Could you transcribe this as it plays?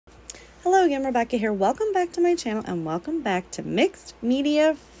Hello again, Rebecca here. Welcome back to my channel and welcome back to Mixed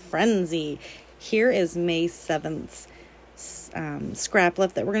Media Frenzy. Here is May 7th's scrap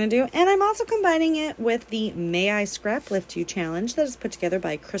lift that we're going to do, and I'm also combining it with the May I Scrap Lift You challenge that is put together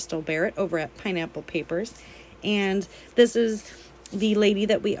by Crystal Barrett over at Pineapple Papers. And this is the lady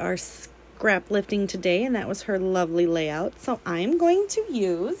that we are scrap lifting today, and that was her lovely layout. So I'm going to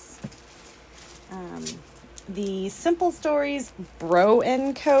use the Simple Stories Bro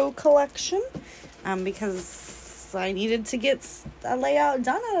 & Co. collection because I needed to get a layout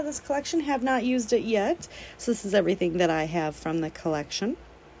done out of this collection. Have not used it yet. So this is everything that I have from the collection.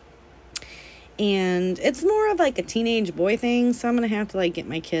 And it's more of like a teenage boy thing, so I'm going to have to like get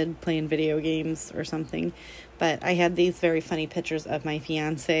my kid playing video games or something. But I had these very funny pictures of my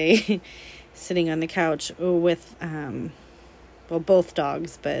fiance sitting on the couch with well, both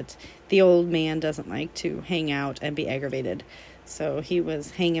dogs, but the old man doesn't like to hang out and be aggravated. So he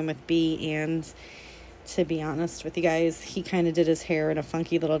was hanging with B, and to be honest with you guys, he kind of did his hair in a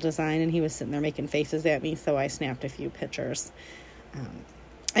funky little design, and he was sitting there making faces at me, so I snapped a few pictures.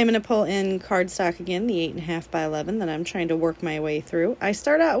 I'm going to pull in cardstock again, the 8.5 by 11 that I'm trying to work my way through. I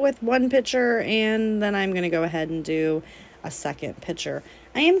start out with one picture, and then I'm going to go ahead and do a second picture.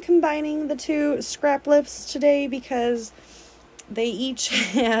 I am combining the two scrap lifts today because they each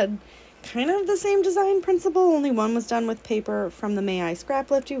had kind of the same design principle, only one was done with paper from the May I Scrap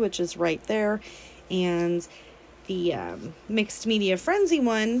Lift You, which is right there, and the Mixed Media Frenzy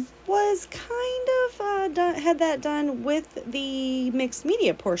one was kind of had that done with the mixed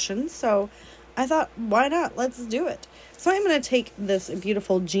media portion, so I thought, why not? Let's do it. So I'm going to take this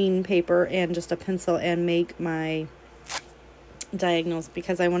beautiful jean paper and just a pencil and make my diagonals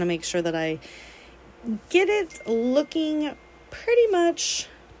because I want to make sure that I get it looking pretty much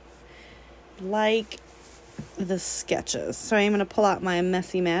like the sketches. So I'm going to pull out my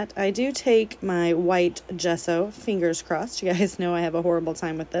messy mat. I do take my white gesso, fingers crossed. You guys know I have a horrible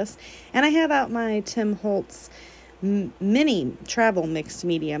time with this. And I have out my Tim Holtz mini travel mixed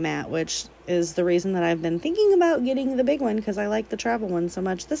media mat, which is the reason that I've been thinking about getting the big one because I like the travel one so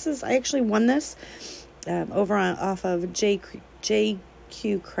much. I actually won this off of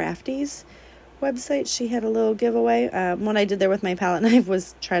JQ Crafty's website. She had a little giveaway. What I did there with my palette knife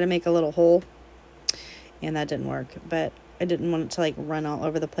was try to make a little hole, and that didn't work, but I didn't want it to like run all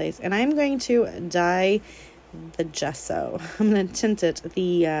over the place. And I'm going to dye the gesso. I'm going to tint it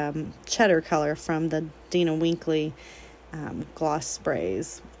the cheddar color from the Dina Winkley gloss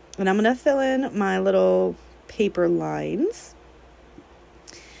sprays, and I'm going to fill in my little paper lines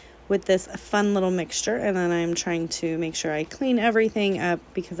with this fun little mixture, and then I'm trying to make sure I clean everything up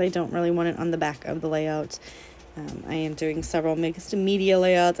because I don't really want it on the back of the layout. I am doing several mixed media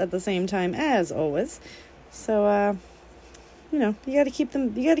layouts at the same time, as always. So, you got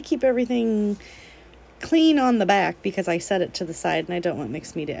to keep everything clean on the back because I set it to the side and I don't want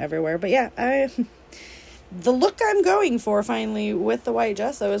mixed media everywhere. But yeah, the look I'm going for finally with the white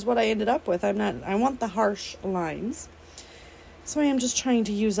gesso is what I ended up with. I want the harsh lines. So I am just trying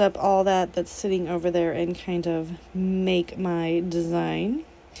to use up all that's sitting over there and kind of make my design.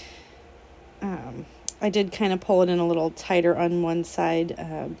 I did kind of pull it in a little tighter on one side,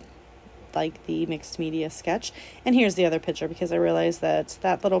 like the mixed media sketch. And here's the other picture because I realized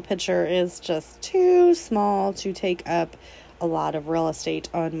that little picture is just too small to take up a lot of real estate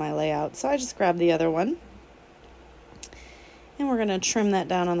on my layout. So I just grabbed the other one. And we're going to trim that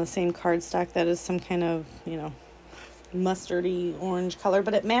down on the same cardstock that is some kind of, mustardy orange color,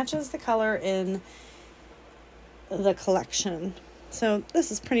 but it matches the color in the collection. So this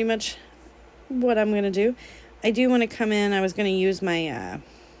is pretty much what I'm going to do. I do want to come in. I was going to use my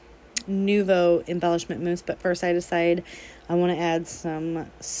Nuvo embellishment mousse, but first I decide I want to add some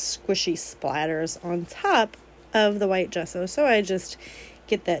squishy splatters on top of the white gesso. So I just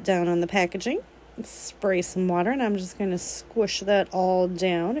get that down on the packaging, spray some water, and I'm just going to squish that all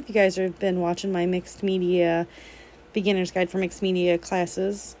down. If you guys have been watching my mixed media beginner's guide for mixed media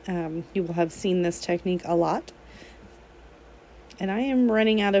classes, you will have seen this technique a lot. And I am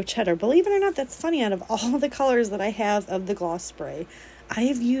running out of cheddar. Believe it or not, that's funny. Out of all the colors that I have of the gloss spray, I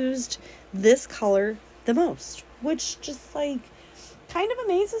have used this color the most, which just like kind of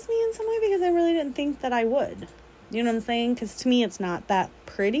amazes me in some way because I really didn't think that I would. You know what I'm saying? Because to me, it's not that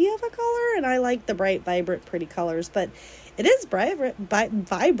pretty of a color, and I like the bright, vibrant, pretty colors, but it is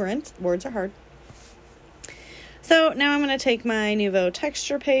vibrant. Words are hard. So now I'm going to take my Nuvo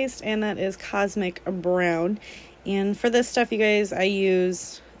texture paste, and that is Cosmic Brown. And for this stuff, you guys,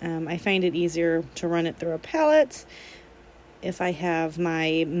 I find it easier to run it through a palette if I have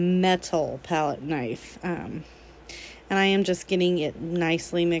my metal palette knife. And I am just getting it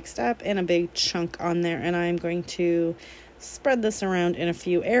nicely mixed up in a big chunk on there. And I'm going to spread this around in a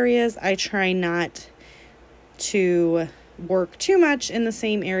few areas. I try not to work too much in the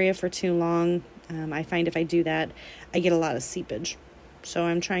same area for too long. I find if I do that, I get a lot of seepage. So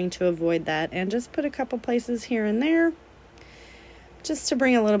I'm trying to avoid that and just put a couple places here and there just to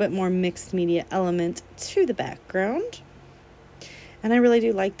bring a little bit more mixed media element to the background. And I really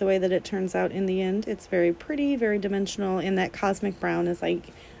do like the way that it turns out in the end. It's very pretty, very dimensional, and that cosmic brown is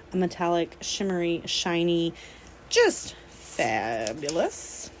like a metallic, shimmery, shiny, just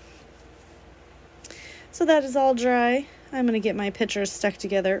fabulous. So that is all dry. I'm going to get my pictures stuck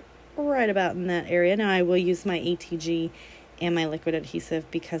together right about in that area. Now I will use my ATG and my liquid adhesive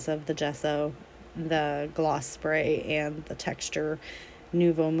because of the gesso, the gloss spray, and the texture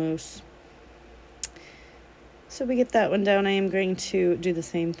Nouveau Mousse. So we get that one down. I am going to do the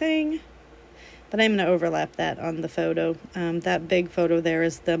same thing, but I'm going to overlap that on the photo. That big photo there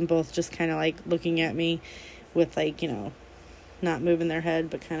is them both just kind of like looking at me with like, not moving their head,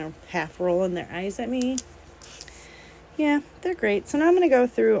 but kind of half rolling their eyes at me. Yeah, they're great. So now I'm going to go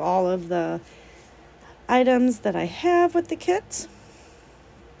through all of the items that I have with the kit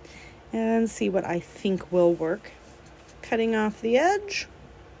and see what I think will work. Cutting off the edge.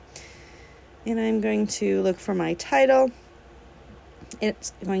 And I'm going to look for my title.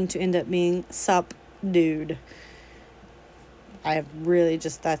 It's going to end up being Sup Dude. I really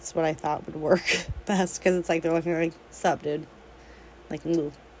just, that's what I thought would work best, because it's like they're looking like, Sup Dude. Like a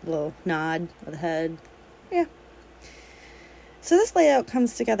little nod with the head. Yeah. So this layout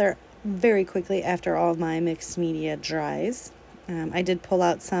comes together very quickly after all of my mixed media dries. I did pull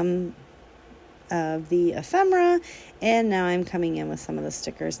out some of the ephemera, and now I'm coming in with some of the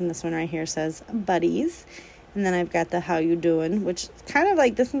stickers, and this one right here says buddies, and then I've got the how you doing, which is kind of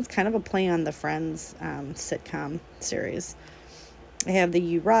like, this one's kind of a play on the Friends sitcom series. I have the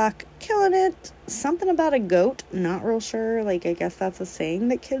You Rock, killing it, something about a goat, not real sure, like I guess that's a saying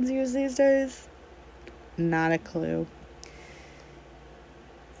that kids use these days, not a clue.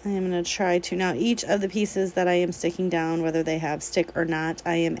 I am going to try to, now each of the pieces that I am sticking down, whether they have stick or not,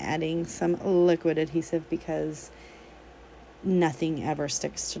 I am adding some liquid adhesive because nothing ever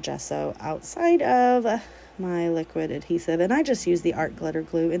sticks to gesso outside of my liquid adhesive. And I just use the art glitter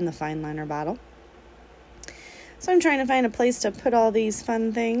glue in the fine liner bottle. So I'm trying to find a place to put all these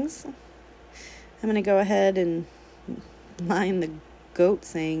fun things. I'm going to go ahead and line the goat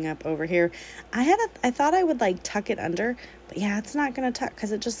saying up over here. I thought I would like tuck it under, but yeah, it's not going to tuck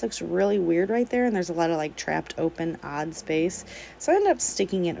because it just looks really weird right there, and there's a lot of like trapped open odd space. So I ended up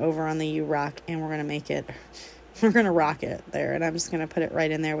sticking it over on the You Rock, and we're going to rock it there, and I'm just going to put it right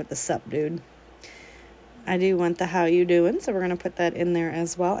in there with the Sup Dude. I do want the how you doing, so we're going to put that in there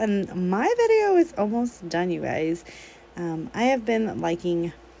as well. And my video is almost done, you guys. I have been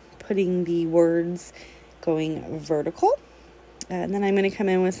liking putting the words going vertical. And then I'm going to come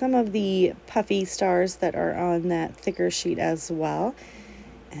in with some of the puffy stars that are on that thicker sheet as well.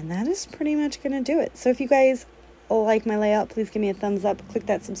 And that is pretty much going to do it. So if you guys like my layout, please give me a thumbs up. Click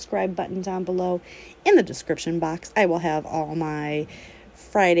that subscribe button down below in the description box. I will have all my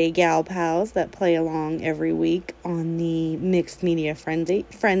Friday gal pals that play along every week on the Mixed Media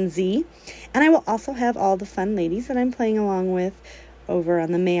Frenzy. And I will also have all the fun ladies that I'm playing along with over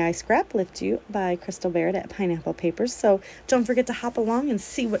on the May I Scraplift You by Crystal Barrett at Pineapple Papers. So don't forget to hop along and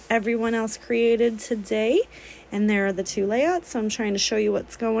see what everyone else created today. And there are the two layouts. So I'm trying to show you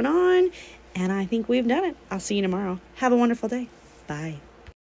what's going on. And I think we've done it. I'll see you tomorrow. Have a wonderful day. Bye.